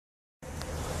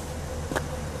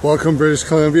Welcome British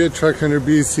Columbia, Truck Hunter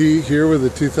BC here with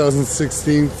a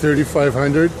 2016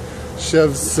 3500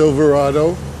 Chev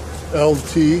Silverado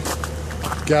LT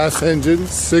gas engine,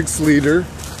 6-liter,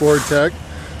 4-tech,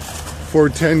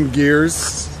 410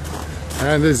 gears,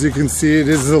 and as you can see it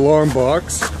is a long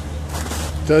box.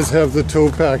 It does have the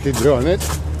tow package on it.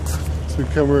 So we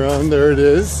come around, there it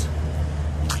is.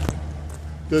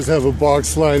 Does have a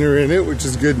box liner in it, which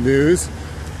is good news.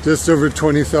 Just over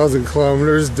 20,000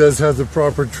 kilometers. Does have the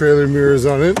proper trailer mirrors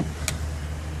on it,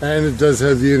 and it does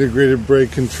have the integrated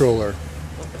brake controller.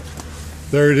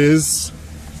 There it is,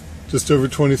 just over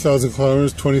 20,000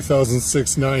 kilometers,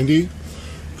 20,690.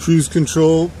 Cruise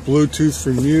control, Bluetooth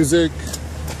for music,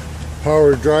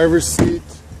 power driver's seat,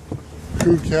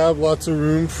 crew cab, lots of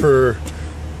room for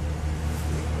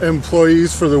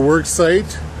employees for the work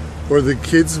site or the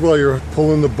kids while you're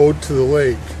pulling the boat to the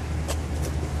lake.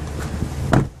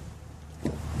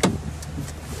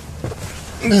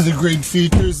 The great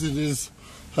features, it is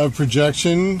a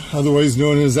projection, otherwise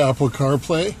known as Apple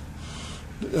CarPlay.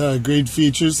 Great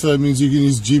features, so that means you can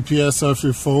use GPS off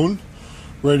your phone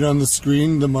right on the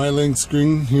screen, the MyLink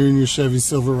screen here in your Chevy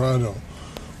Silverado.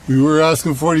 We were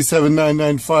asking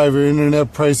 $47,995, our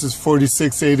internet price is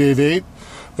 $46,888.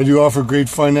 I do offer great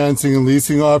financing and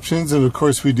leasing options, and of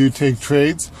course we do take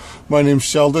trades. My name's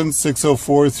Sheldon,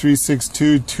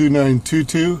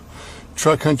 604-362-2922.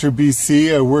 Truck Hunter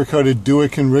BC. I work out at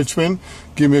Duick in Richmond.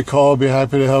 Give me a call, I'll be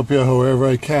happy to help you however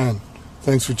I can.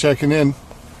 Thanks for checking in.